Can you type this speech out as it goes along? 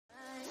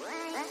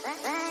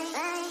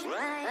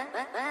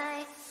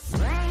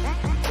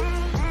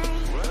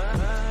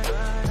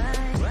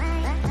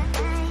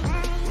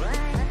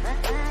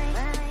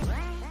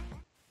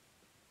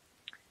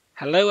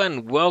Hello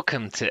and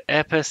welcome to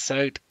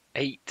episode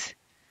 8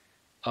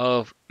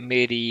 of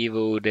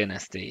Medieval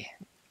Dynasty.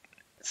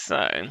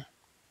 So,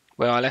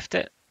 where I left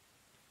it,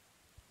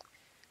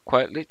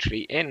 quite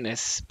literally in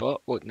this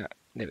spot, well, no,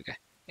 there we go,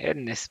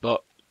 in this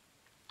spot,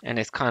 and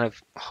this kind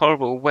of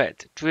horrible,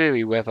 wet,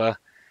 dreary weather,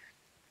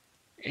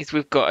 is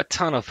we've got a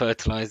ton of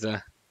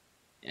fertilizer,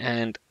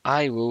 and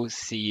I will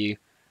see you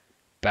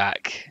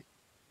back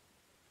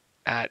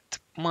at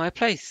my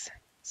place.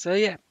 So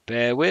yeah,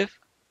 bear with,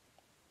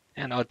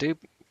 and I'll do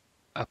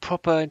a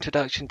proper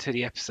introduction to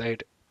the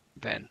episode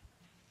then.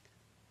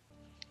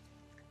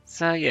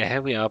 So yeah,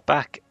 here we are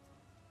back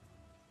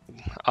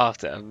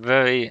after a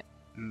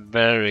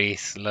very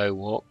slow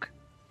walk,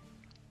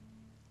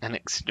 an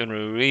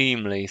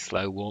extremely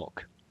slow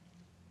walk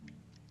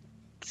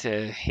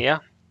to here,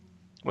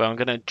 where I'm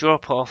going to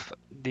drop off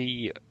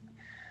the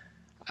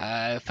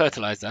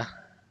fertilizer.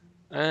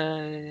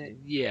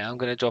 Yeah, I'm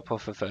going to drop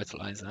off the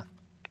fertilizer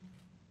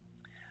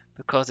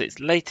because it's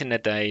late in the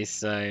day,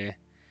 so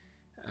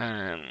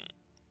um,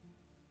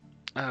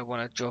 I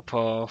want to drop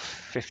off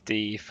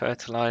 50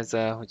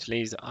 fertilizer, which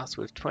leaves us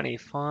with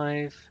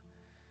 25.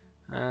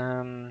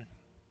 Yeah,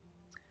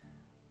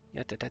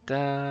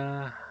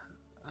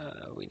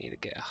 we need to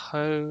get a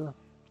hoe.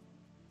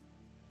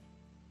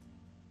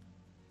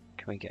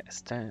 Can we get a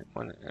stone?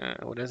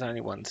 Well, there's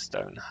only one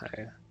stone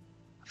hoe.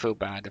 I feel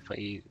bad if I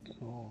use.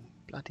 Oh,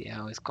 bloody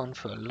hell! It's gone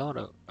for a lot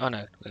of. Oh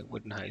no,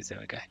 wooden hose. There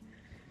we go.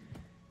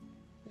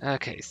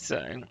 Okay,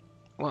 so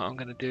what I'm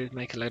gonna do is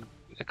make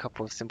a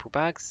couple of simple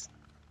bags.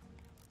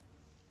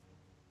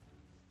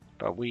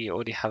 But we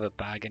already have a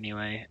bag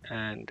anyway,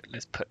 and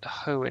let's put the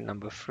hoe in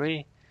number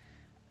 3.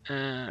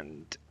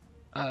 And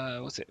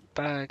what's it?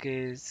 Bag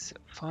is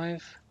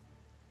 5.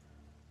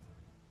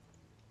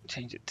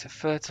 Change it to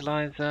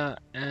fertilizer.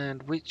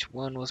 And which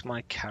one was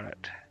my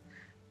carrot?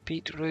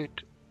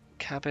 Beetroot,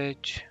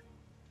 cabbage,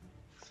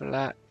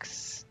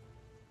 flax,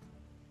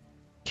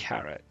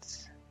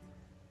 carrots.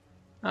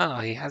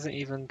 Oh, he hasn't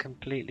even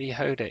completely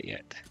hoed it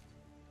yet.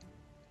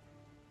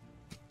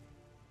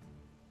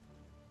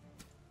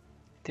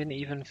 Didn't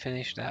even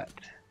finish that.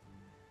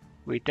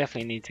 We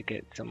definitely need to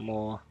get some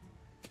more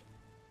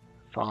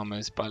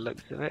farmers by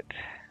looks of it.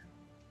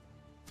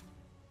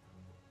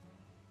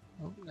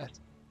 Oh,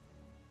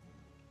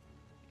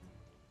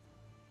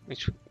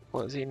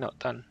 what has he not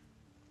done?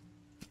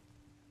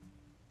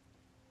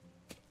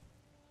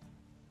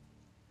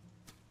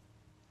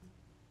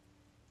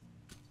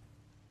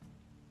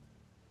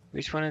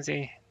 Which one has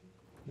he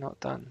not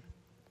done?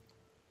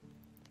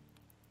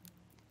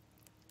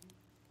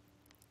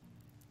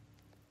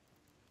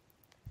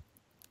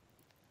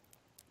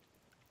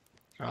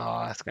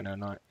 Oh, that's gonna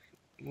annoy.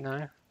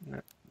 No,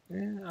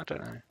 I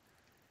don't know.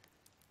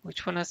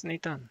 Which one hasn't he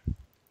done?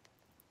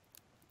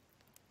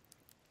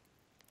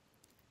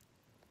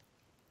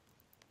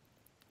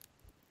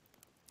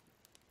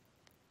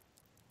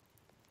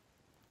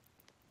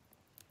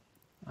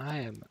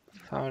 I am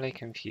thoroughly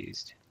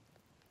confused.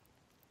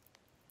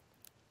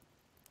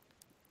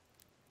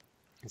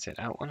 Is it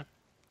that one?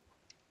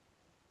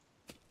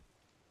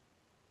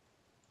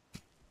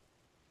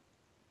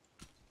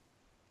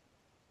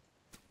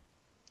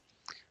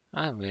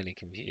 I'm really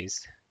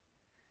confused.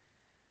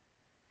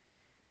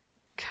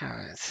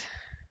 Carrots.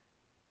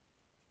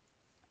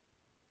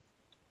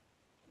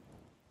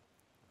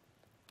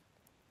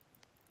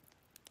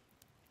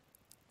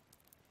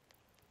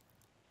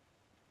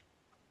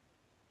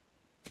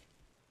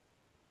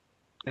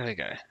 There we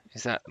go.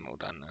 Is that them all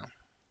done now?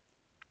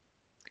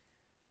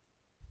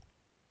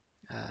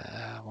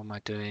 What am I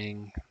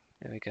doing?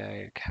 There we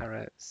go.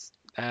 Carrots.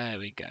 There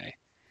we go.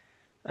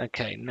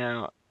 Okay,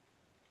 now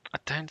I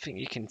don't think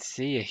you can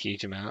see a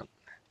huge amount,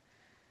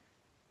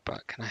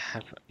 but can I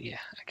have? Yeah,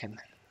 I can.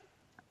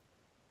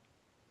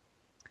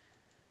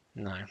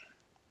 No.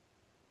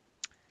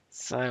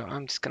 So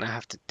I'm just gonna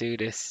have to do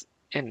this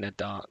in the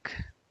dark.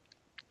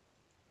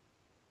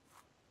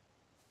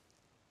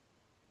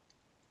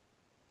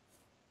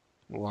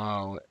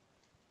 While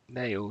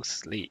they all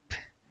sleep,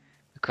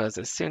 because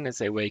as soon as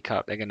they wake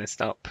up, they're gonna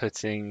start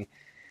putting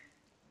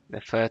the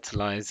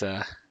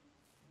fertilizer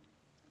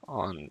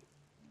on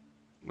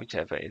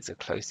whichever is the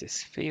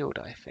closest field,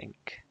 I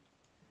think.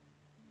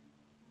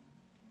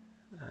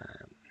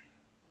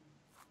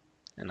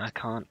 And I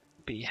can't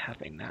be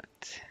having that.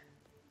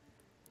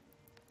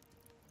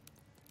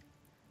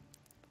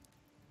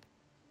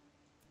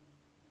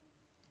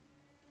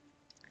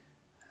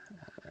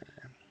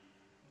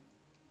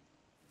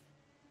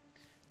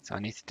 So I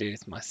need to do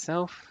this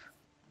myself,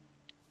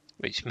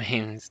 which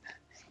means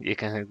you're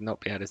going to not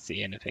be able to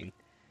see anything.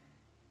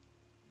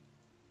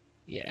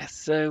 Yeah,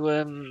 so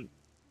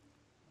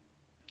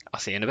I'll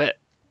see you in a bit.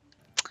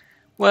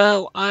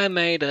 Well, I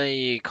made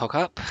a cock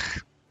up.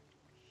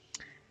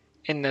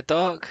 In the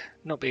dark,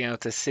 not being able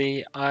to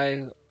see,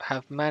 I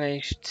have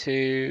managed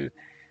to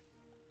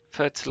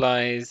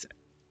fertilize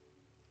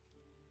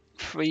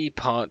 3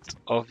 parts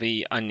of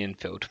the onion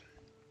field,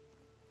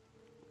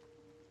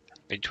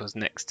 which was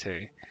next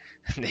to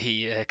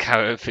the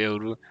carrot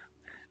field.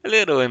 A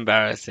little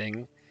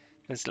embarrassing,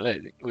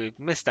 We've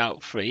missed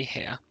out 3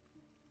 here,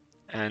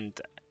 and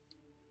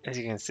as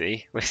you can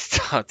see, we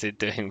started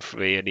doing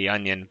 3 in the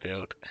onion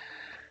field.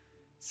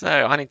 So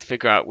I need to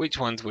figure out which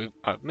ones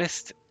I've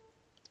missed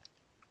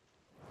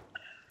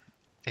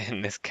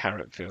in this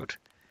carrot field.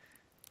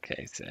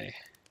 Okay, so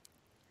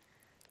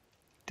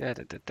there,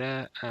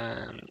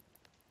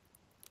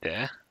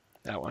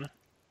 that one.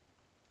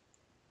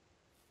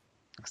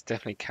 That's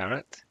definitely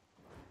carrot.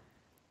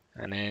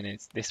 And then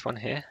it's this one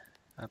here,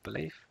 I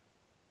believe.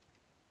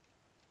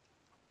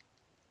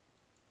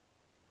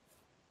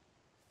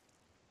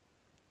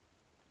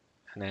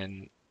 And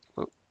then,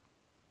 oh,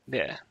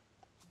 there.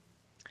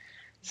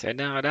 So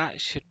now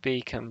that should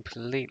be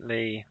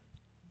completely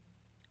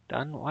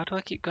done. Why do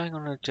I keep going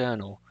on a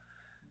journal?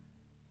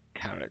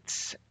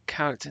 Carrots.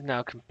 Carrots are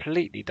now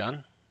completely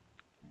done.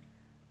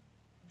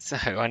 So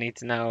I need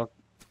to now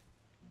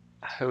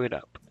hoe it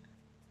up.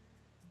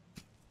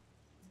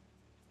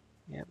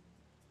 Yep.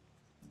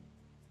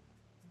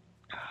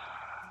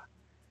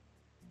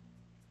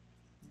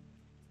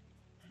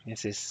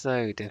 This is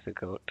so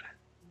difficult.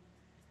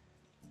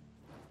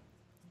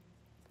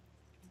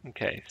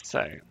 Okay,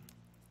 so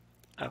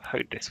I've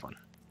hoed this one.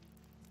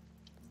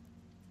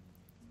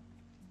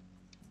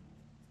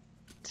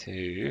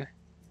 2,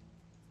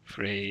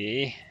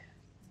 3,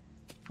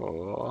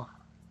 4,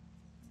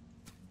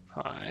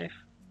 5.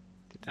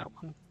 Did that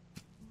one.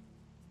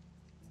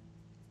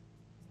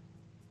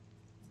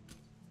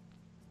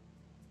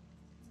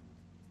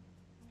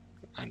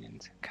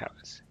 Onions,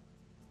 carrots.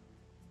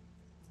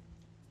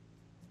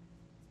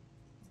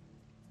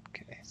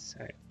 Okay, so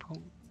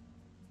boom.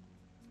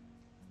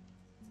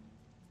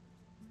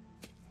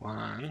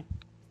 1,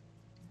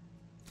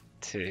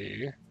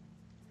 2,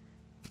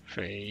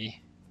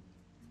 3,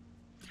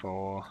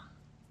 4,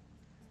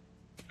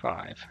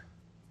 5.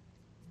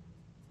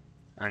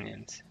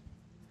 Onions.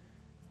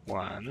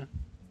 1,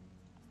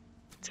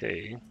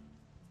 2,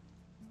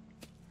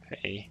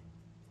 3,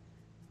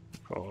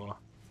 4.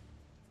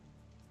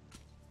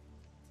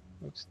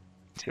 Oops,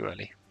 too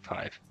early.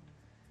 5.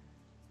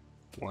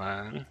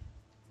 1.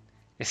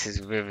 This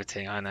is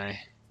riveting, I know.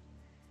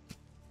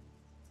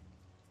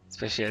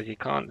 Especially as you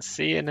can't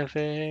see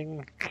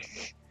anything.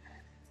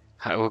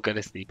 I will go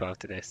to sleep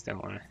after this,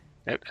 don't worry.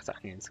 Nope, that's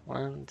onions.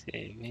 1, 2,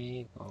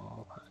 3,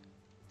 4, 5.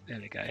 There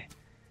we go.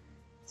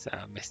 So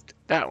I missed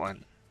that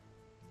one.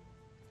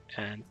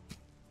 And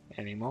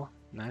any more?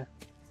 No.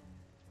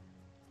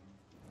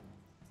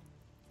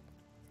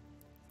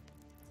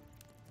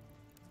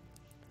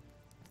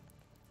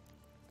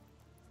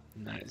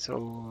 No, it's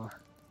all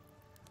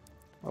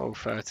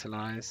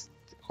fertilized,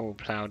 all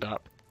ploughed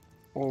up,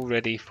 all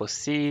ready for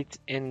seed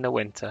in the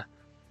winter.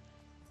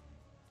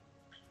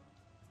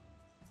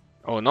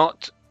 Or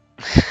not.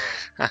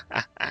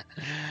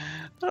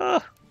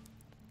 Oh.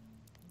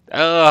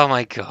 Oh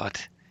my god.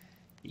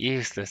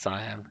 Useless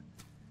I am.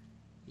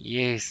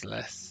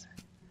 Useless.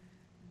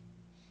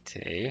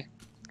 2,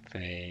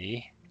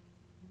 3,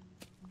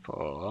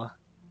 4,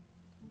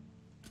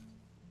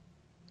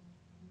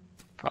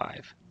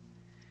 5.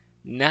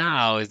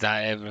 Now is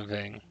that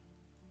everything?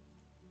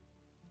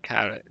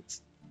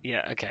 Carrots.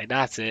 Yeah, okay,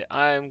 that's it.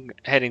 I'm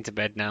heading to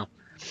bed now.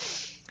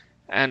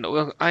 And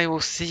I will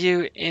see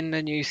you in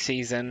the new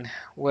season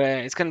where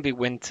it's going to be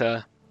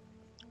winter.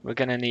 We're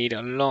going to need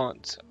a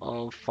lot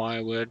of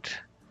firewood.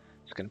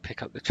 Just going to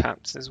pick up the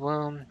traps as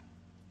well.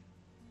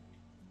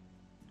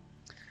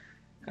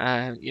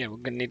 Yeah, we're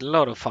going to need a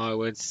lot of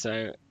firewood.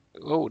 So,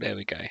 oh, there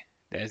we go.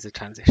 There's a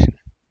transition.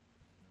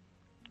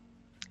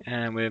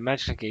 And we're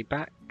magically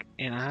back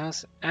in our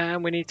house.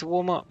 And we need to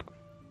warm up.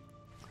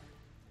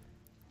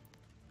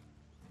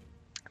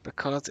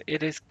 Because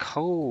it is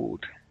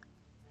cold.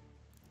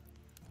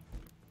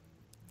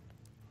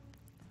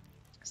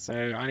 So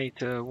I need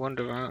to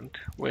wander around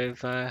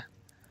with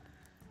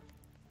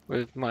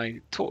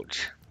my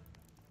torch.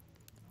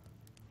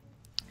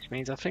 Which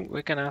means I think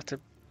we're going to have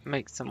to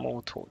make some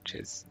more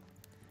torches.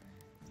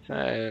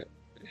 So,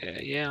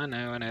 yeah, I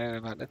know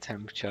about the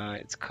temperature.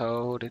 It's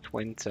cold, it's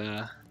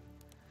winter.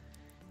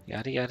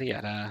 Yada, yada,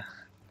 yada.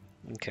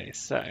 Okay,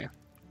 so.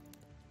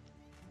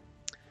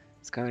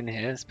 Let's go in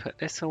here, let's put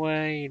this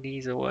away,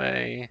 these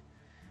away.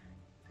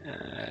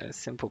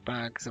 Simple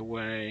bags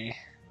away.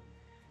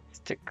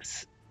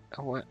 Sticks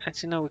away.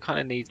 Actually, no, we kind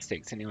of need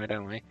sticks anyway,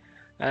 don't we?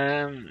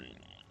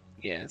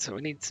 Yeah, so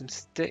we need some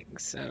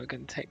sticks, so we're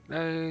going to take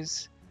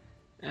those.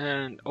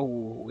 And, oh,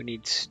 we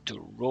need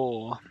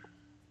straw.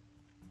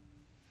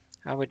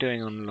 How are we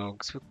doing on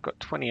logs? We've got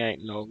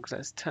 28 logs.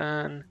 Let's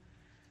turn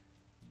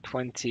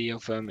 20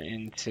 of them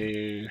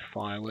into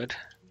firewood.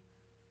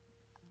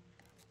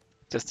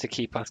 Just to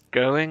keep us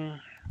going.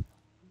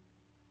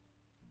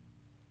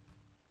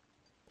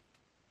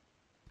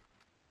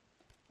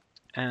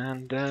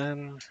 And,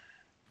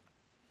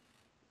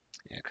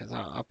 yeah, because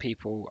our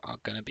people are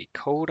going to be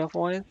cold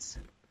otherwise.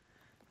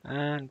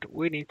 And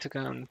we need to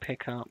go and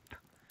pick up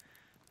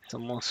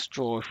some more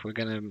straw if we're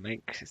going to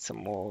make some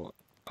more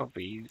of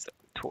these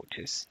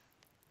torches.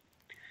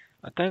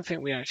 I don't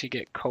think we actually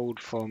get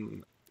cold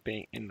from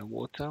being in the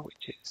water,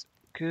 which is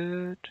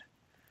good.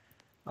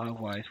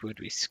 Otherwise, we'd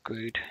be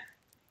screwed.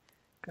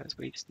 Because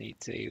we just need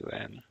to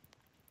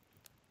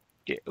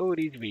get all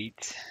these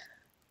reeds.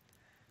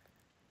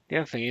 The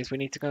other thing is we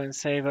need to go and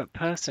save that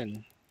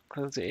person.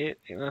 Because it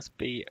must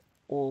be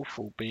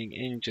awful being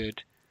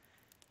injured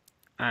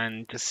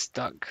and just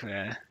stuck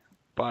there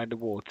by the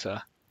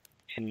water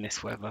in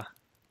this weather.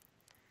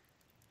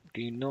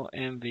 Do not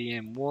envy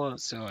him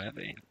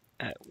whatsoever.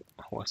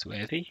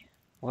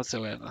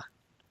 Whatsoever.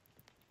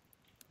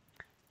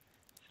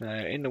 So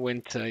in the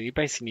winter, you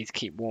basically need to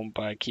keep warm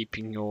by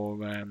keeping your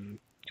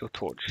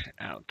torch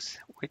out,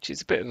 which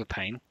is a bit of a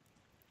pain,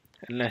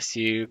 unless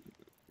you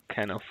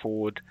can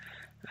afford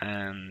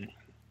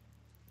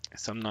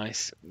some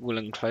nice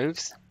woolen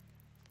clothes.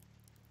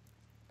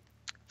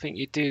 I think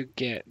you do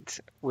get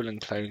woolen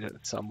clothes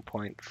at some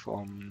point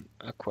from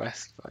a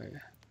quest, though.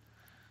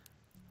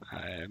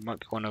 It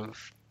might be one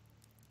of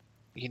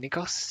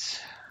Unigos,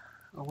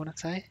 I want to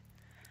say.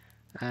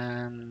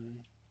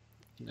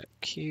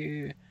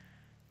 Q.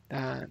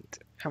 That.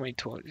 How many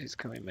torches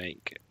can we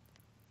make?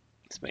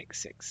 Let's make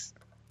 6.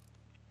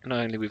 And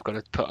only we've got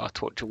to put our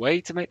torch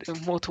away to make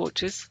more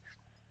torches.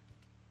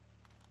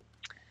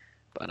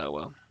 But oh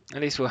well.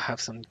 At least we'll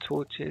have some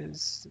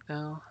torches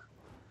now.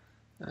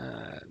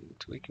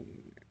 And we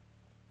can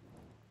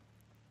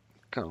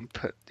go and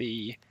put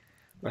the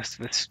rest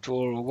of the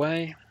straw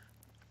away.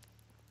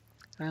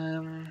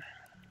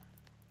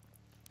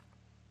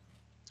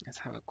 Let's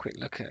have a quick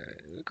look at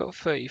it. We've got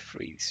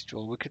 33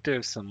 straw. We could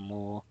do some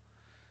more.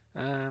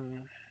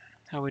 How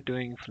are we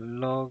doing for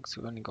logs?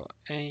 We've only got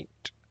 8.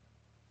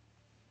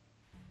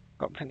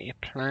 Got plenty of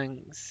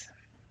planks.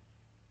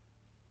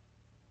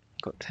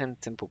 Got 10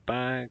 simple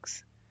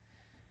bags.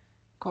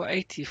 Got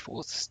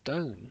 84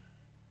 stone.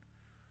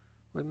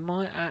 We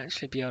might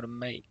actually be able to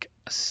make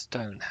a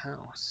stone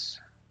house.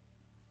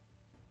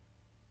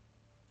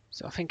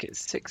 So I think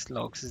it's 6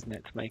 logs, isn't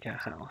it, to make a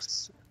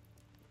house.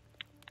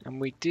 And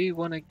we do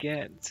want to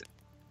get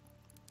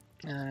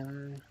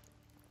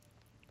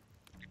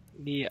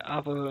the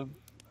other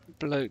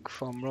bloke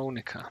from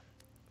Rolnica.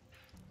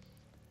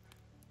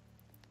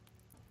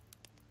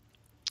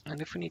 And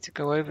if we need to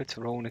go over to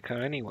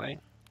Rolnica anyway,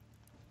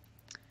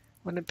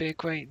 wouldn't it be a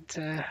great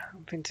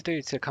thing to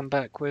do to come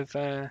back with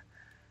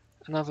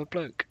another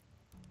bloke?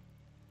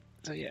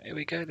 So yeah, here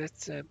we go.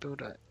 Let's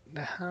build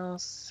the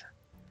house.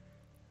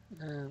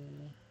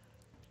 Line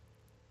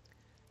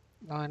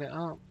it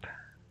up.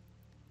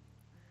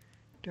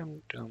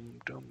 Dum dum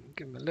dum.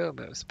 Give him a little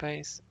bit of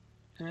space,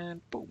 and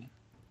boom.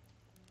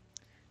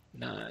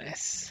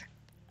 Nice.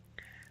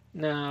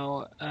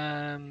 Now,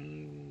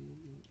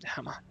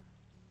 hammer.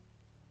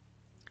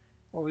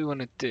 What we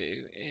want to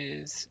do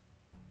is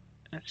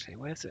actually,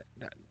 where's it?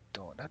 That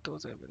door. That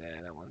door's over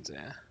there. That one's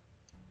there.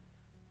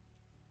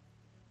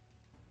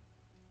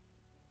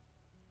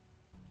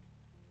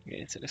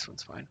 Yeah, so this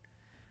one's fine.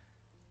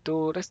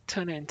 Door. Let's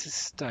turn it into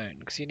stone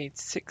because you need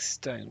 6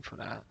 stone for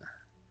that.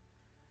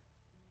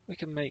 We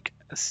can make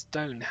a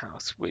stone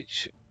house,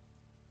 which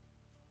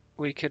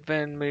we could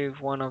then move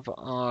one of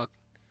our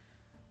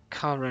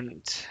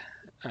current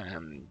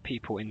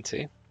people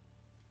into.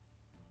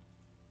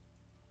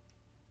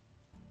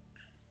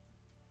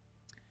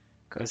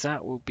 Because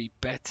that will be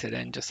better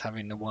than just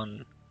having the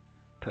one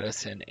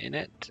person in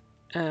it.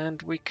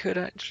 And we could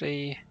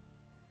actually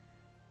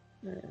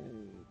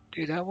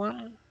do that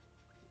one.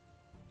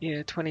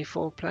 Yeah,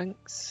 24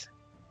 planks.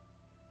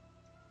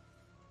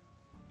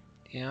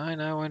 Yeah, I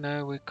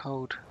know, we're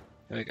cold.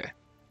 There we go.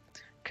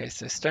 Okay,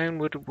 so stone,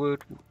 wood,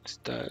 wood,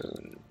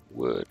 stone,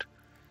 wood.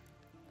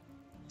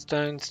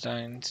 Stone,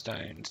 stone,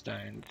 stone,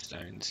 stone,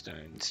 stone,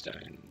 stone,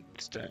 stone,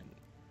 stone.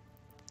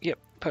 Yep,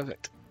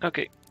 perfect.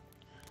 Okay.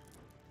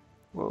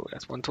 Whoa,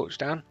 that's one torch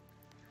down.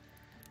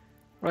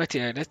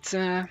 Rightio, let's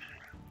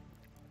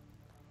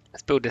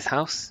build this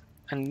house.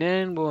 And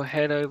then we'll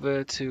head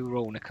over to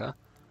Rolnica.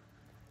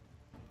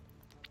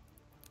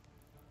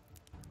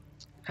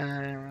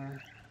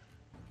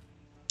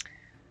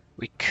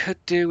 We could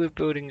do with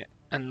building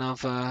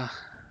another.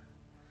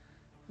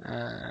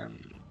 How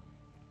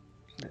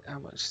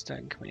much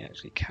stone can we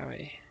actually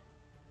carry?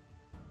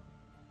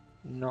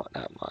 Not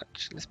that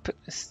much. Let's put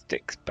the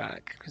sticks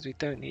back because we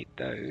don't need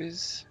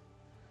those.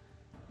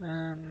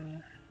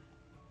 Can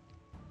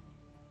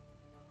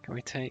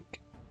we take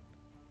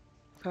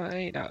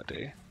 38? That'll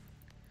do.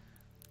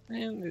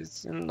 And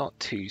it's not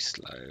too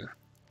slow.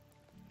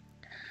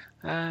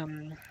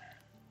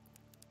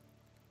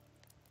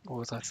 What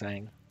was I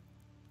saying?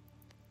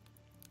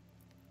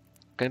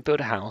 Go and build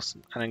a house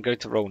and then go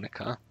to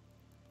Rolnica.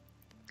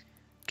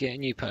 Get a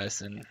new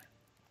person.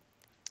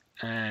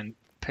 And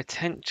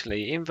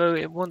potentially, even though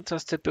it wants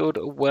us to build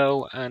a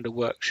well and a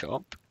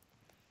workshop,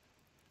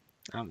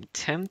 I'm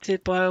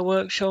tempted by a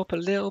workshop a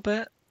little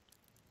bit.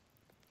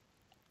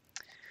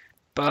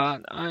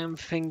 But I'm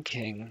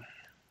thinking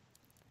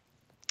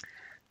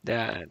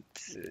that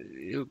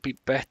it would be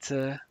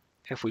better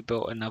if we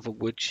built another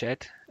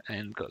woodshed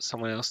and got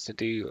someone else to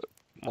do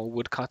more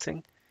wood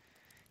cutting.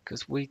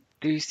 Because we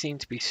do seem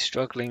to be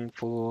struggling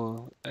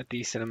for a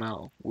decent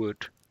amount of wood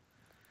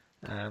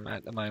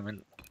at the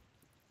moment.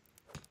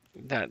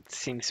 That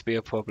seems to be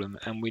a problem,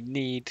 and we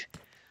need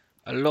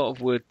a lot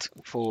of wood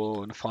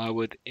for the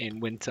firewood in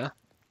winter,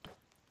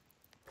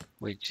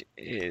 which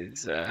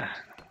is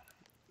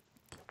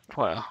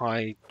quite a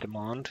high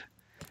demand.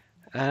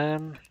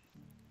 And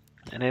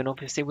then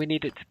obviously we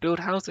need it to build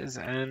houses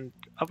and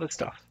other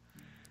stuff,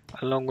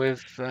 along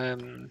with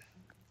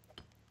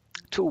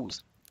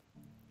tools.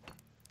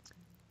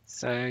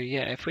 So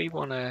yeah, if we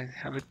want to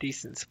have a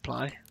decent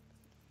supply,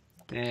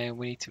 then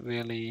we need to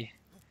really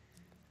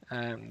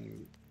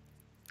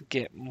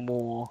get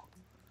more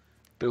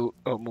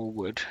more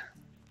wood,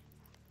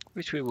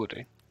 which we will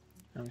do,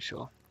 I'm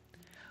sure.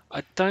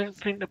 I don't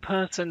think the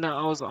person that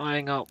I was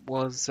eyeing up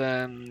was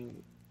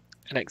an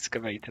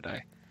excavator though.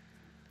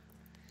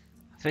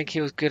 I think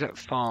he was good at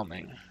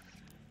farming,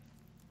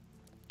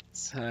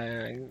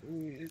 so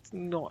it's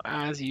not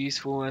as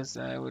useful as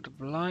I would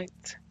have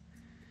liked.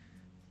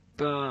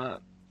 But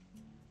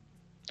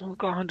we've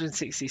got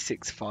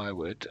 166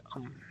 firewood. I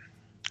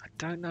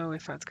don't know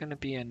if that's going to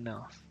be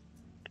enough.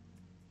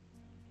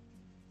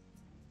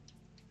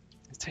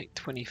 Let's take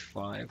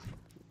 25.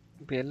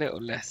 It'll be a little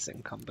less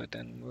encumbered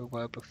than we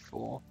were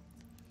before.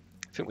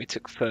 I think we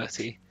took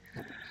 30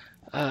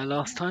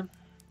 last time.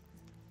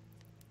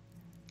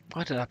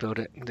 Why did I build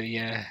it?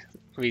 The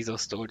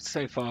resource storage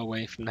so far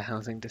away from the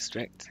housing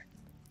district.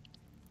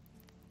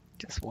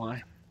 Just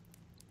why?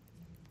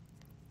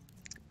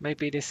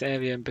 Maybe this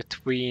area in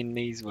between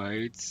these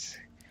roads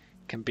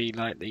can be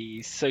like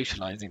the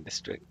socializing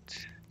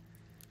district.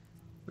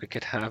 We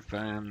could have,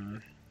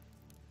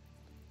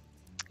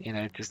 you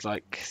know, just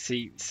like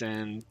seats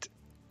and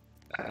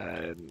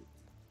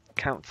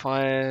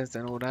campfires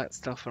and all that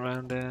stuff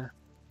around there,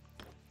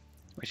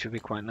 which would be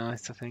quite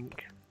nice, I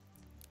think.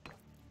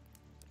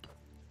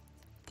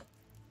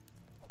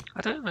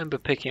 I don't remember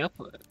picking up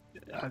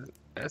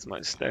as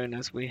much stone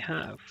as we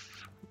have,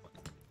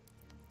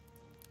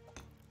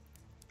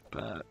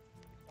 but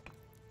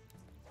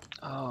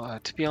oh,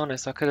 to be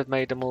honest, I could have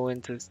made them all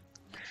into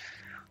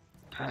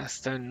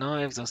stone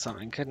knives or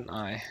something, couldn't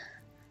I?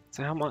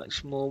 So how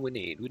much more we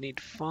need? We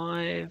need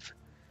 5,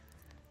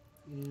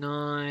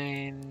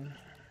 9,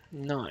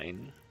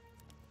 9.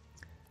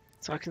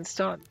 So I can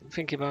start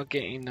thinking about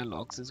getting the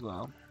logs as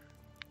well.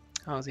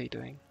 How's he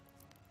doing?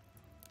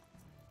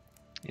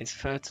 He's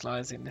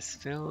fertilizing this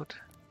field.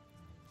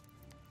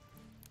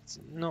 It's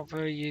not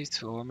very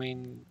useful. I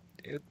mean,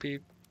 it would be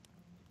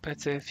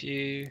better if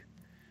you,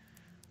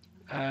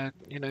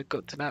 you know,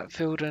 got to that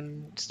field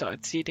and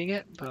started seeding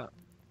it, but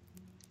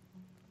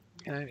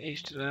you know,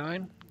 each to their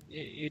own.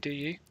 You do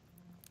you.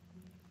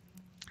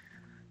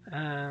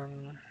 I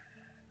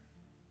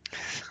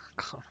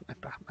can't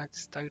remember how much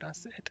stone I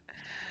said.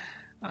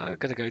 I'm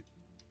gonna go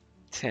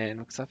 10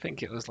 because I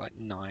think it was like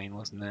 9,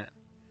 wasn't it?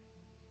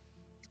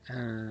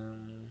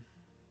 And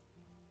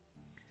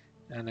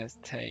let's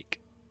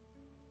take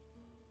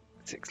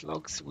 6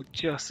 logs. We're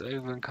just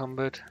over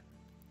encumbered.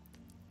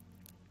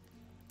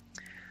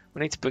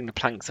 We need to bring the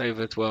planks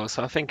over as well.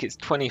 So I think it's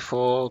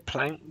 24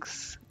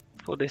 planks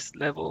for this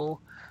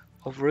level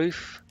of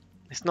roof.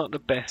 It's not the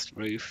best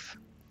roof.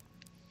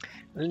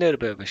 A little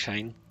bit of a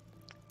shame,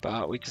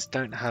 but we just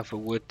don't have the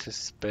wood to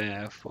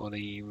spare for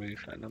the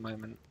roof at the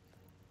moment.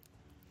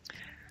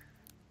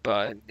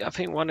 But I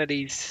think one of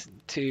these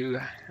two,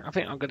 I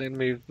think I'm going to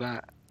move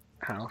that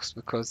house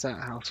because that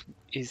house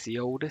is the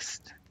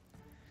oldest.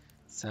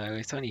 So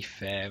it's only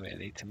fair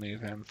really to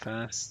move them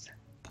first.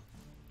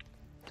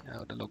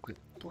 Oh, the log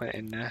went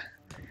in there.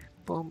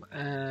 Boom,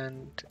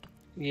 and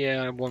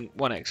yeah, I want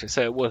 1 extra,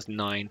 so it was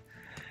 9.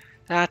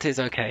 That is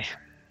okay.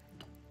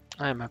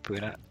 I am happy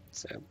with that.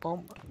 So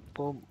boom,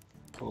 boom,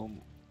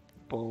 boom,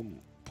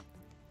 boom.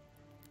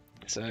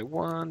 So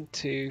 1,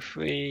 2,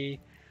 3,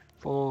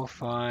 4,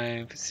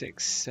 5,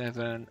 6,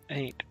 7,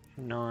 8,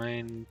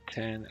 9,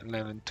 10,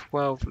 11,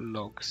 12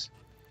 logs.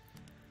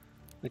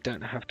 We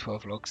don't have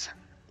 12 logs.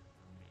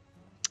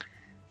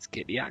 Let's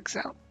get the axe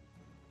out.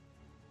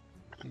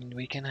 And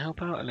we can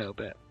help out a little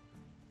bit.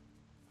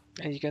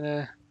 Are you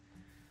gonna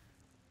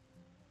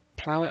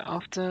plow it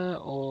after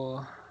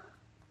or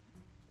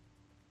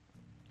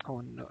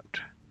not?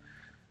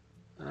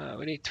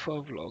 We need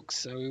 12 logs,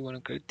 so we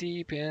want to go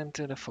deep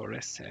into the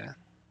forest here.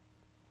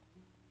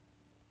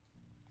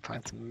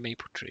 Find some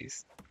maple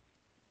trees.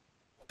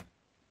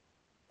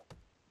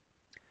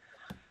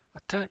 I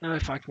don't know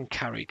if I can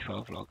carry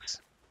 12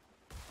 logs.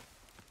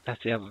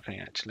 That's the other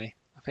thing actually.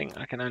 I think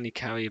I can only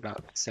carry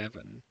about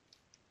 7.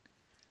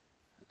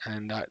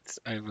 And that's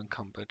over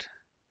encumbered.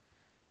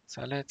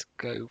 So let's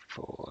go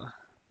for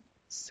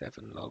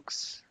 7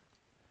 logs.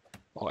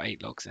 Or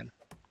 8 logs in.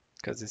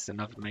 Because it's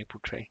another maple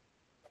tree.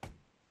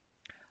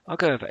 I'll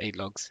go over 8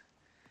 logs.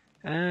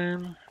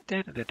 Boom.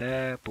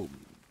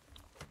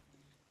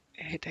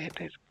 Hit.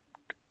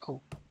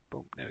 Oh,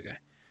 boom, there we go.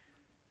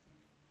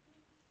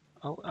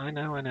 Oh, I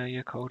know,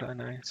 you're cold, I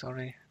know,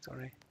 sorry.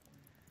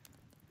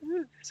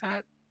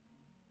 Sad.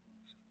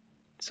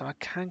 So I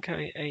can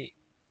carry 8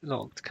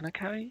 logs. Can I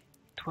carry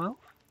 12?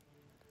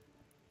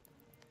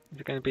 Is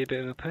it going to be a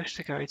bit of a push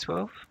to carry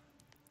 12?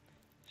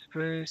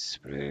 Spruce.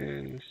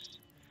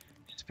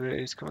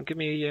 Spruce, come on, give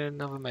me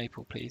another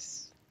maple,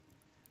 please.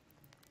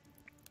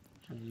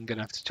 I'm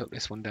gonna have to chop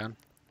this one down.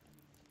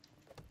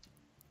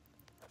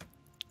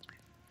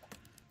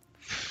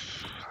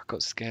 I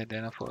got scared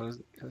then. I thought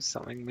it was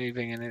something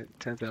moving, and it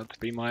turns out to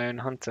be my own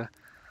hunter.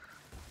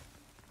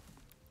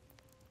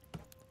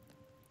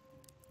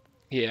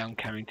 Yeah, I'm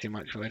carrying too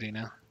much already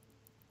now.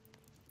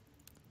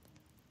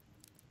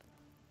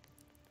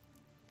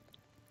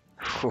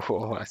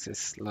 Oh, that's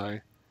just slow.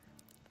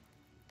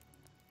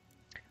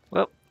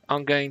 Well,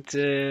 I'm going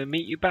to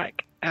meet you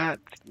back at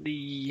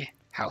the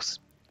house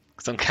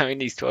because I'm carrying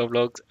these 12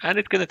 logs and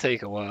it's going to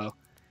take a while.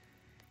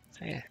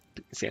 So yeah,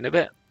 see you in a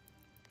bit.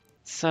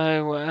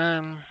 So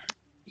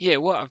yeah,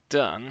 what I've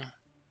done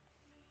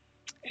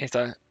is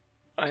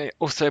I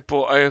also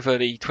brought over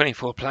the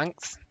 24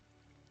 planks,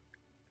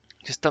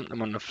 just dumped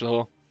them on the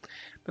floor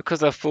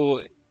because I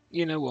thought,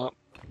 you know what,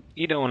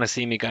 you don't want to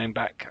see me going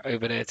back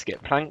over there to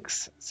get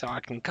planks, so I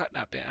can cut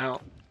that bit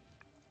out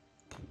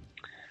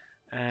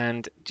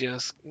and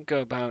just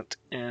go about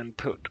and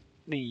put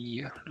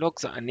the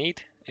logs that I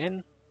need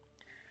in,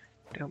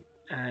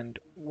 and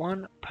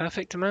one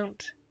perfect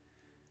amount,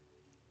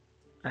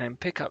 and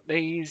pick up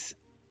these,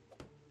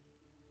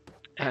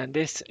 and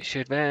this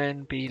should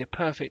then be the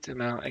perfect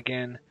amount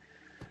again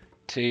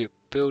to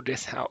build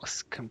this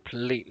house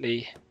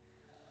completely,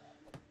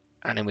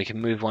 and then we can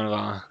move one of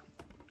our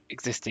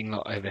existing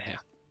lot over here.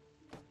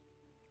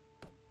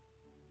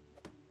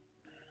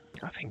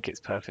 I think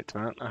it's perfect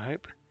amount, I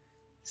hope.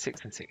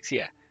 6 and 6,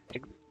 yeah,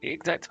 the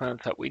exact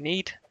amount that we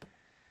need,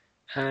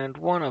 and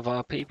one of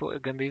our people are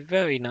going to be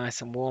very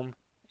nice and warm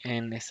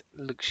in this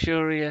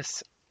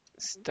luxurious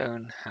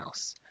stone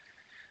house.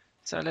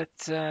 So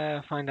let's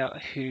find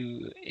out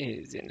who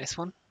is in this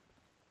one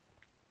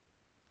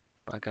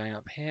by going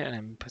up here and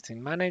then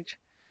putting manage.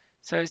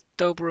 So it's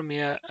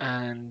Dobromir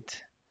and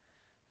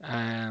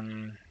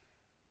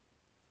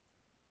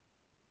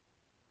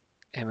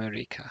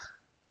Emerika.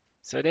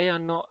 So they are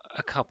not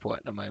a couple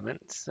at the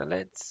moment, so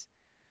let's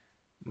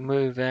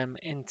move them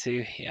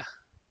into here.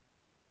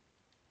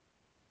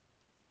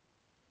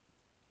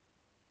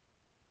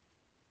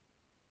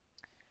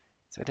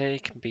 So they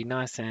can be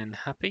nice and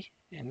happy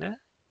in there.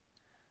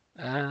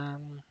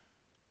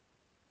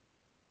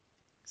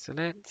 So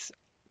let's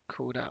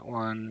call that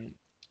one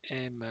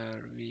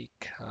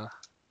Emerika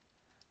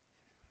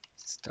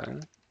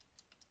Stone.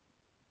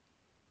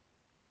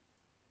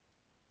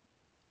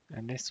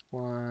 And this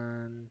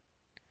one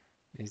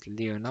is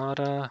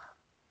Leonarda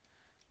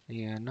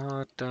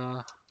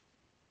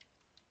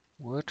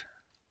Wood.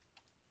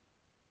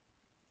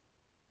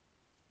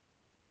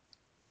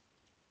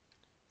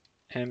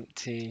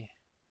 Empty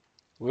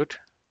wood.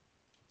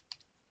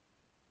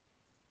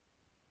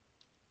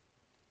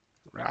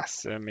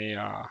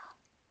 Rasimir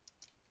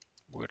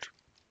wood.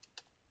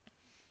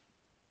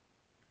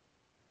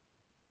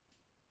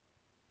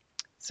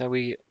 So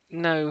we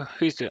know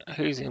who's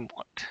in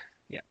what.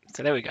 Yeah,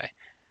 so there we go.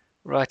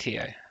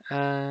 Rightio.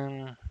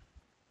 Oh,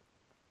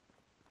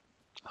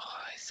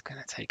 it's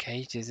gonna take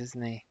ages,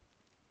 isn't he?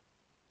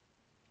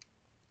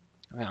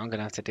 I mean, I'm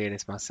gonna have to do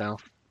this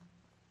myself.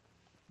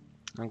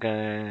 I'm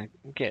gonna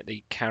get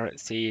the carrot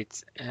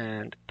seeds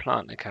and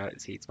plant the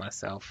carrot seeds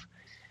myself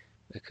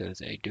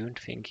because I don't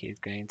think he's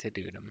going to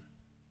do them.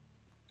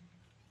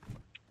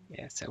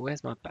 Yeah, so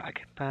where's my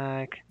bag?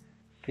 Bag,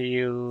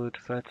 field,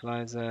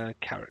 fertilizer,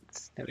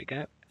 carrots. There we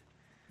go.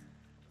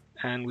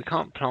 And we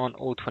can't plant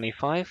all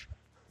 25,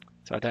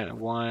 so I don't know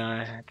why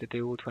I had to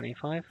do all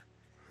 25.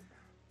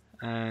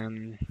 But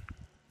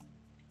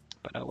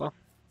oh well.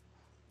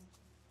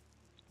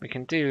 We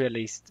can do at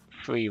least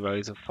 3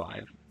 rows of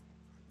 5.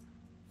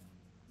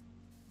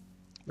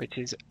 Which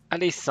is at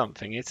least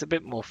something. It's a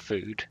bit more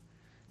food.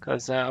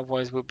 Because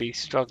otherwise we'll be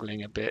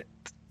struggling a bit.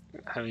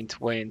 Having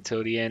to wait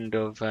until the end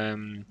of...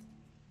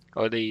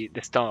 or the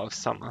start of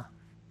summer.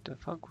 The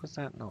fuck was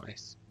that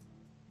noise?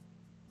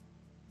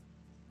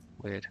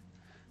 Weird.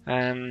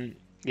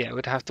 Yeah,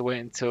 we'd have to wait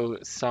until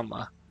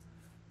summer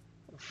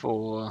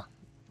for,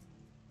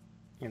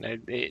 you know,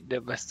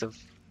 the rest of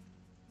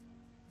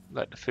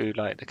like the food,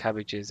 like the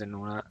cabbages and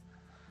all that.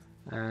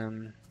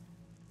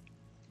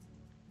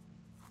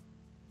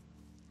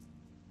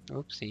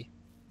 Oopsie.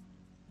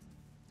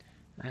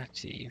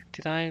 Actually,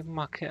 did I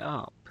muck it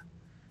up?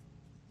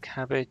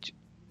 Cabbage,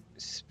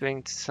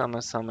 spring to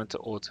summer, summer to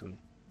autumn.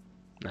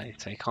 No,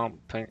 so you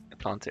can't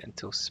plant it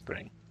until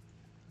spring.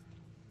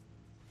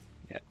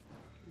 Yeah.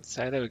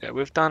 So there we go.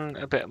 We've done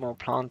a bit more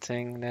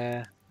planting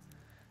there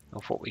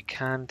of what we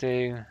can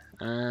do.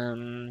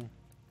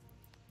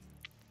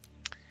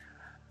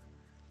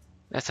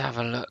 Let's have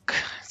a look.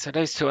 So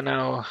those two are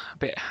now a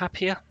bit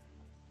happier,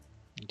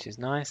 which is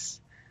nice.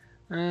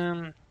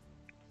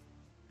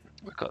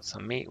 We've got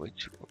some meat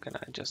which we're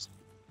gonna just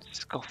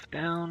scoff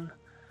down.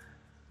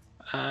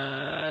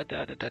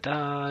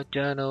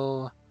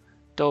 Journal,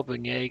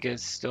 Dorben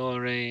Jaeger's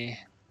story.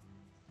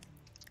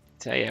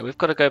 So yeah, we've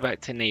got to go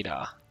back to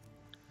Nidar,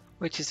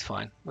 which is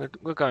fine. We'll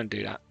go and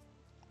do that.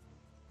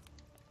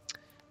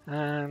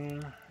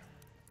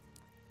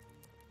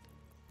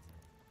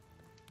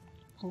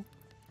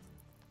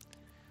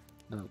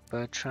 No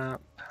bird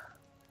trap.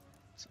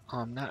 Let's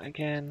arm that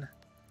again.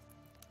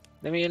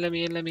 Let me in, let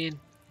me in, let me in.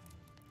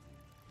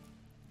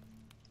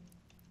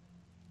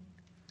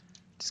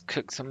 Just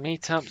cook some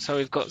meat up so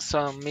we've got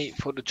some meat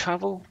for the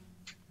travel.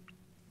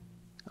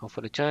 Or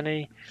for the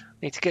journey.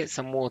 Need to get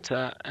some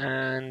water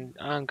and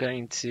I'm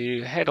going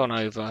to head on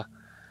over.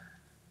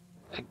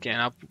 Again,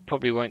 I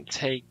probably won't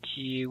take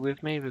you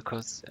with me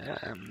because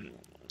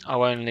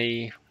I'll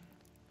only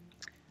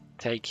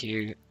take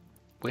you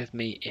with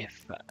me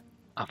if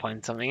I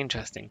find something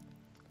interesting.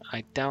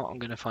 I doubt I'm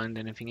going to find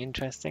anything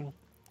interesting.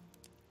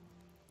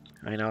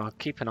 I mean, I'll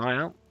keep an eye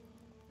out.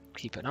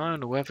 Keep an eye on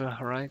the weather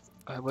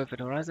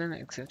horizon,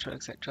 etc,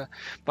 etc.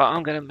 But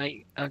I'm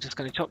just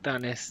going to chop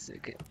down this to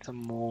get some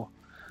more.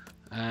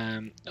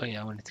 Oh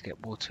yeah, I wanted to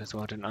get water as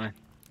well, didn't I?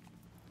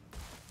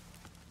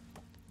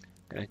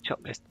 Gonna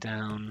chop this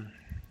down.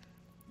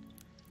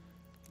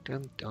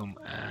 Dum dum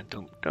and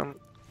dum dum.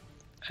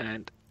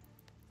 And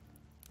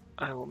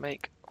I will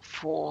make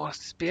 4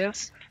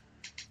 spears.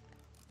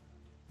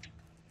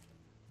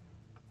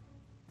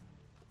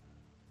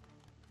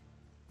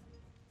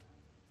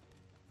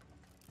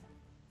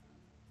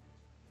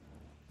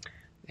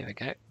 There we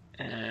go.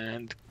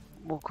 And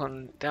walk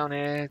on down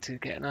here to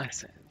get a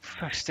nice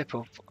fresh sip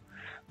of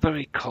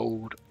very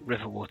cold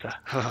river water.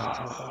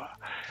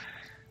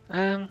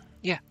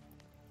 Yeah.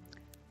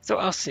 So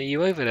I'll see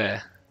you over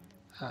there.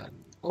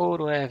 All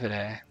the way over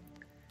there.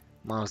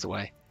 Miles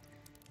away.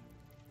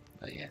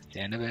 But yeah, it's the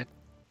end of it.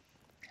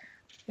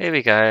 Here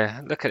we go.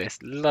 Look at this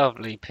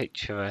lovely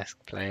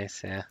picturesque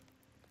place here.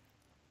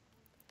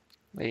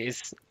 It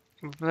is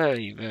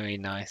very, very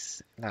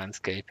nice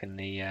landscape in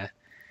the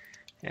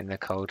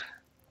cold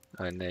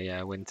or in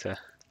the winter.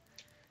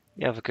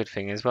 The other good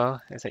thing as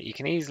well is that you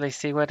can easily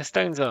see where the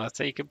stones are,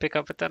 so you can pick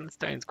up a ton of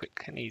stones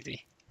quick and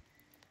easy.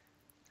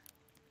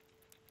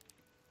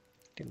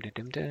 Dum dum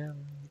dum dum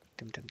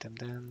dum dum dum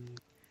dum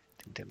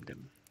dum dum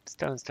dum.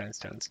 Stone, stone,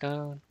 stone,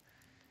 stone,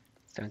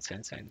 stone,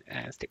 stone, stone,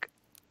 and stick.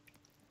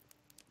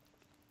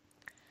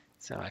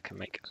 So I can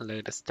make a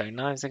load of stone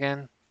knives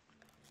again.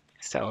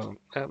 So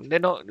they're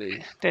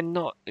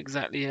not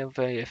exactly a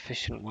very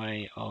efficient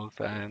way of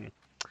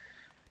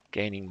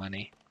gaining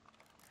money,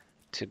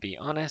 to be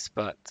honest.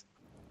 But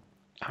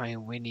I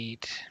mean, we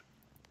need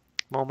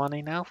more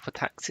money now for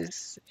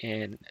taxes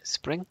in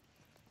spring.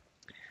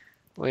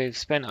 We've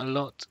spent a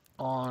lot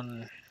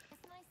on.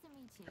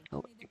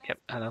 Oh, yep,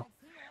 hello.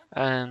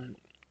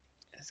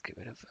 Let's get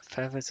rid of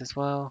feathers as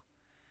well.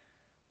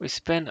 We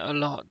spent a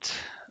lot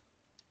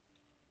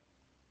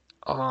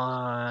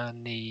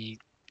on the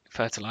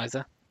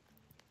fertilizer,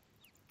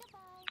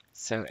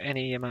 so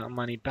any amount of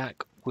money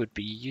back would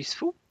be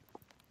useful,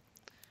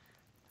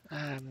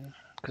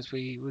 because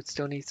we would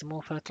still need some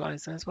more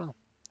fertilizer as well.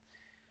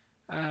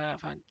 I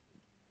found,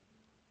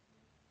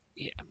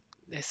 yeah,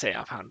 they say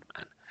I found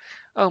man.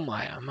 Oh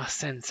my, I must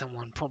send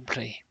someone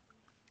promptly.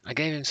 I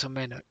gave him some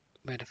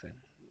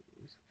medicine.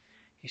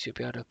 He should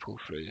be able to pull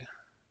through.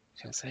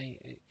 Shall I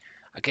say?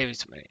 I gave him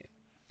some medicine.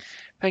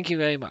 Thank you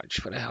very much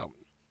for the help.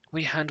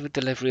 We handled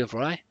delivery of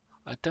rye.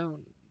 I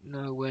don't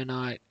know when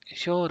I...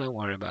 Sure, don't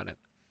worry about it.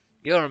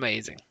 You're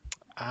amazing.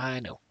 I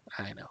know,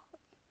 I know.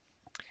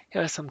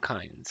 Here are some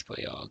coins for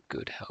your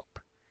good help.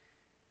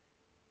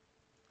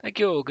 Thank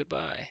you all,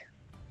 goodbye.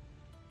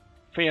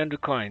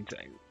 300 coins.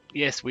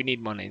 Yes, we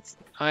need money.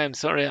 I am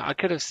sorry, I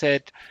could have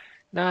said,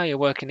 no, your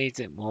worker needs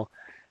it more.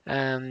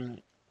 No,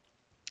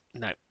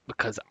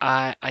 because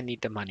I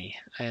need the money.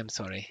 I am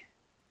sorry.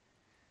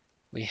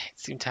 We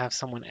seem to have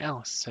someone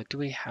else. So do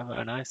we have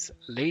a nice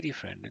lady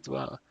friend as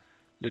well?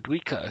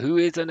 Ludwika, who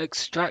is an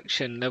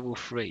extraction level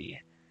 3.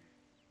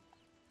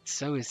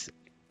 So is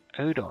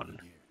Odon.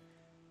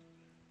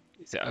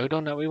 Is it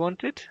Odon that we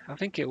wanted? I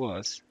think it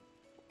was.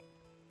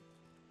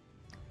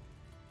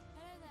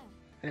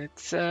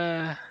 It's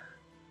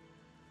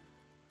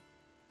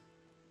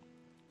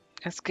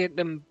let's get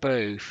them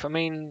both. I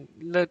mean,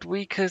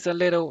 Ludwika's a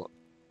little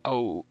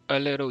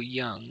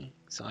young.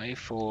 Sorry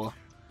for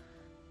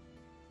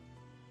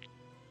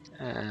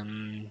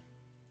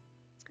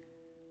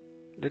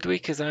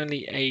Ludwika's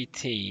only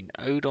 18.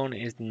 Odon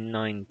is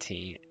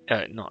 19.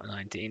 Not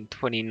 19,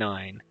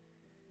 29.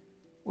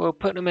 We'll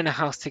put them in a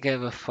house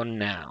together for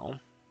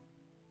now.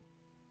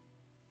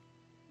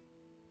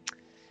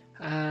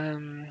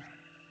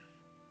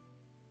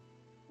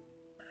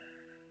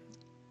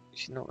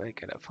 She's not very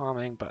good at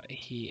farming, but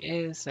he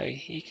is, so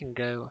he can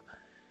go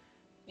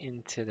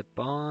into the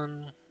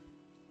barn.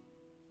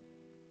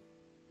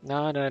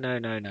 No.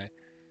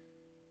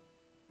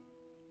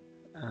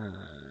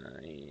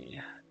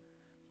 Yeah.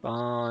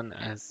 Barn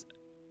as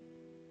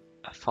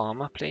a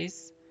farmer,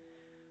 please.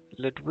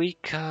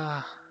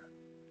 Ludwika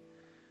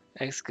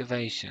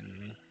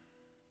excavation.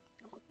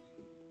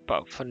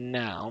 But for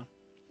now,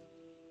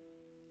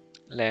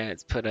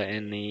 let's put her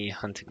in the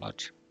hunting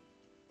lodge.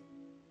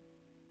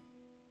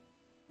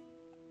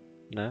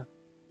 No?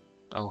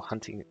 Oh,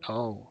 hunting.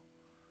 Oh.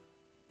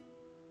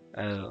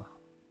 Oh.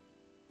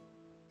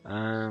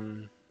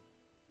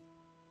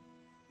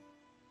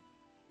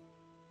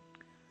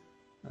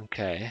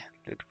 Okay,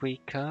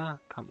 Ludwika,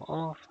 come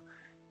off.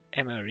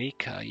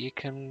 Emerika, you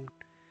can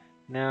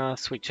now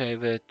switch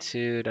over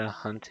to the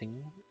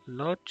hunting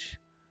lodge.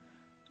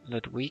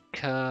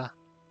 Ludwika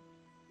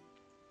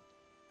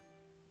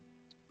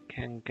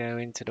can go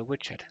into the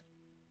woodshed.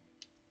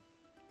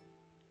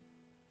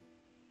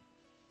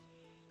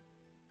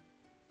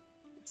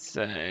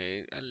 So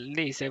at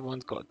least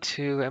everyone's got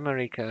two.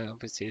 Emerika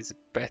obviously is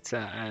better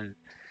and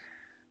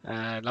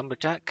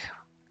lumberjack,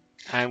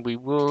 and we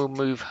will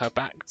move her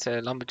back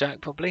to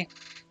lumberjack probably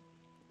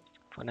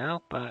for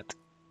now. But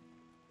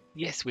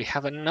yes, we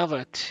have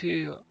another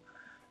two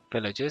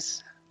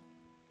villagers.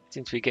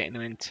 Seems to be getting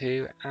them in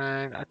two.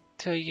 And I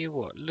tell you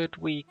what,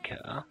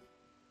 Ludwika,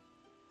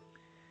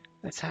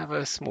 let's have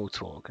a small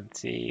talk and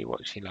see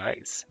what she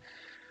likes.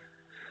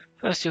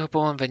 First you're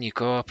born, then you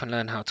grow up and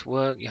learn how to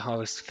work. You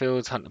harvest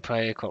fields, hunt the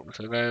prey, crop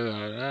to grow,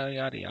 yada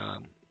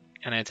yada,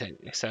 and then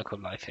take a circle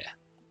of life here.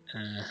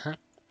 Uh-huh.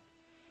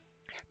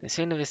 The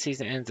sooner the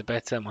season ends, the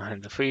better. My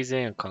hands are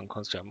freezing. I can't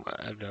concentrate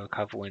on the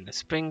recover when the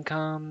spring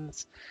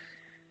comes.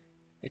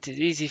 It is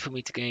easy for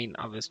me to gain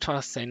others'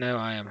 trust. They know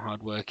I am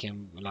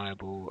hardworking,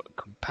 reliable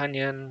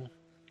companion.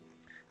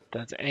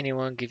 Does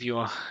anyone give you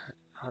a...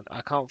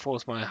 I can't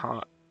force my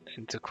heart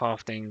into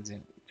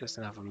crafting. Just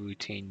another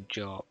routine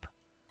job.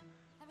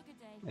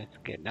 Let's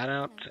get that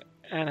out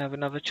and have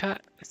another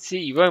chat. Let's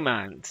see,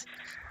 romance.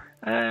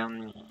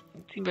 Seems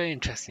very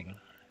interesting.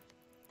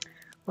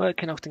 Work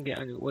can often get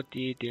on. What do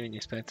you do in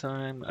your spare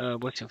time?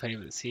 What's your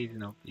favourite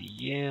season of the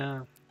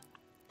year?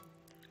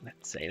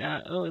 Let's say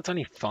that. Oh, it's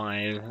only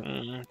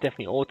 5.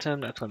 Definitely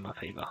autumn. That's when my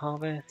favourite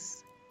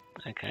harvest.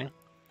 Okay.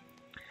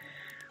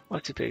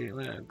 What's your big?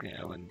 Well,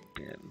 yeah,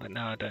 but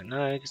now I don't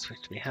know. Just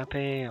wish to be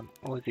happy. I'm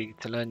always eager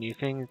to learn new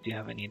things. Do you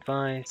have any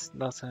advice?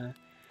 Lotta.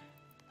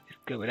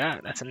 Just go with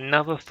that. That's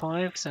another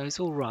 5. So it's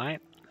all right.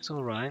 It's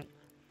all right.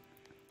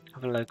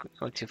 Have a look.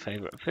 What's your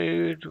favourite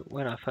food?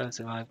 When I first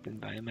arrived in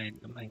Bay, making.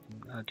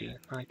 How do you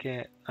like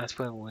it? That's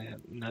where we have.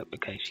 No,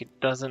 okay. She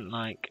doesn't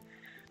like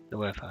the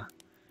weather.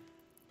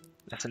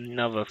 That's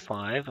another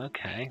 5.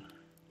 Okay.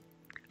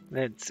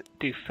 Let's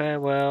do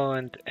farewell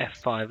and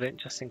F5 it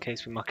just in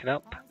case we muck it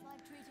up.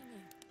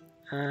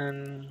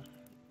 No,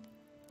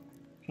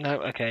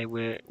 okay.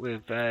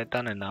 We've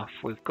done enough.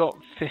 We've got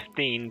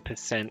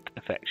 15%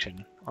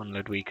 affection on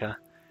Ludwika.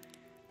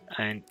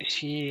 And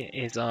she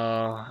is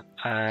our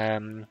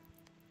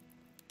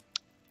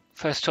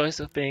first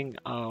choice of being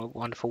our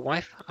wonderful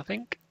wife, I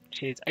think.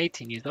 She's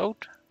 18 years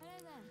old.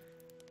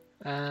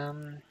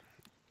 Yeah,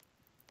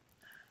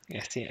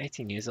 see,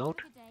 18 years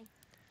old.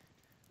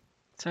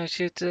 So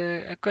she's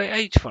a great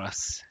age for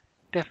us.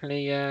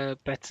 Definitely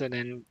better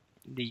than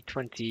the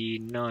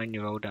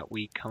 29-year-old that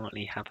we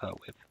currently have her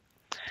with.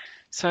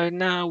 So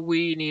now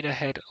we need to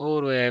head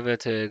all the way over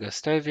to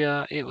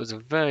Gustovia. It was a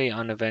very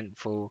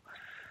uneventful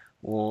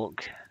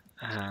walk,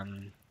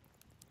 and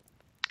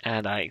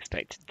I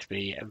expect it to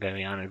be a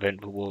very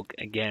uneventful walk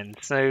again.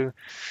 So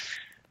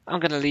I'm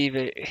going to leave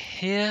it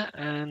here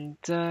and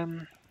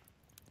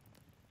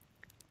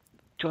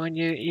join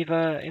you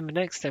either in the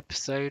next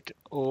episode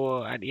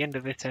or at the end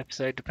of this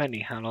episode,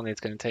 depending how long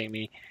it's going to take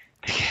me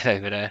to get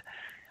over there.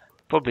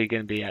 Probably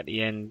going to be at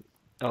the end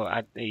or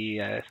at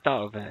the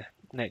start of the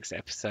next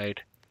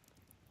episode,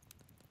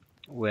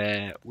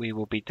 where we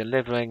will be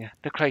delivering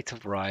the crate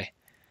of rye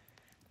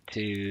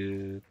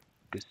to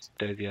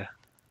Gustovia.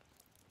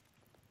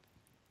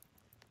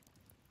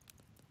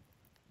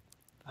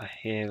 I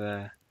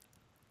hear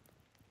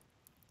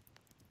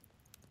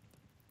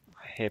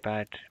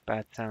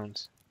bad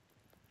sounds.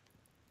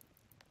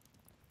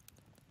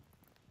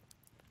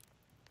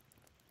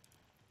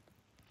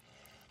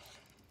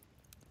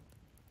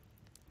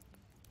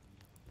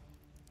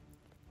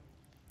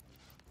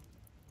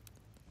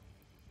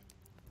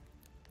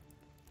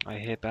 I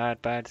hear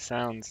bad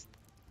sounds.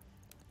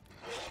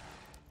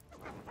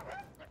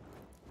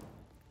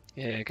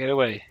 Yeah, get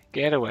away,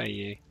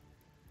 you.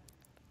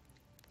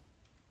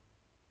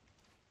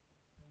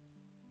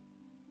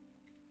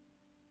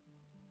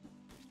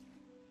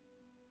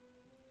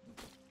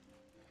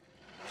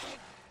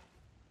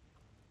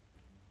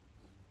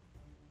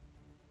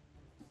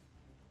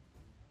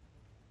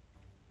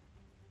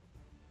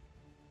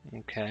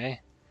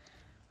 Okay,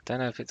 don't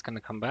know if it's going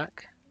to come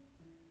back.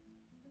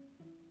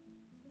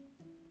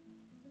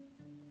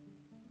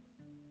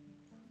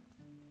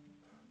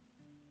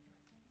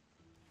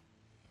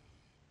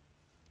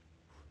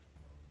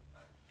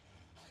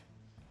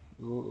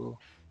 Ooh.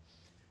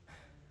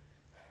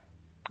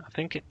 I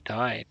think it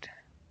died,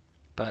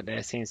 but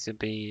there seems to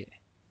be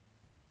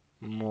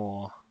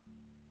more.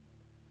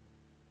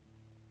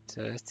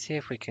 So let's see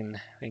if we can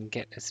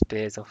get the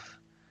spears off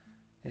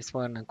this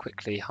one and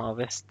quickly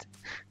harvest.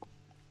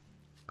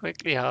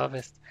 Quickly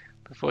harvest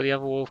before the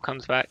other wolf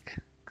comes back,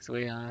 because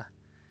we are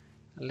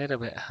a little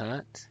bit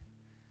hurt.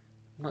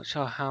 I'm not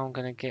sure how I'm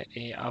going to get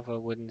the other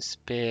wooden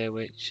spear,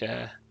 which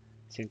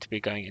seems to be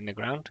going in the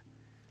ground.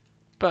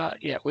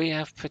 But yeah, we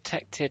have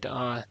protected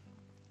our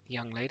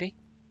young lady.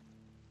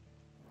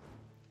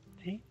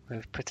 See,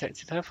 we've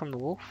protected her from the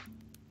wolf.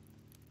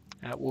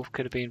 That wolf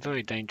could have been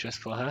very dangerous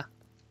for her.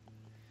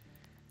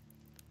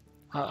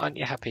 Aren't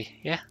you happy?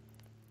 Yeah?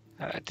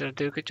 Did I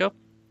do a good job?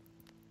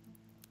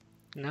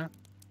 No?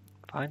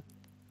 Fine.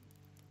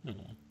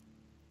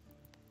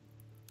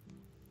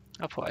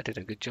 I thought I did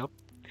a good job.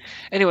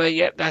 Anyway,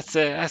 yep, that's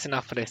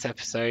enough for this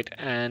episode,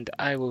 and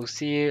I will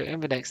see you in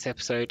the next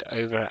episode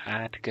over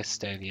at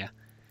Gustovia.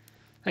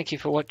 Thank you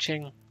for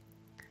watching,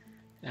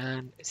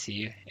 and see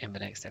you in the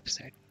next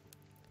episode.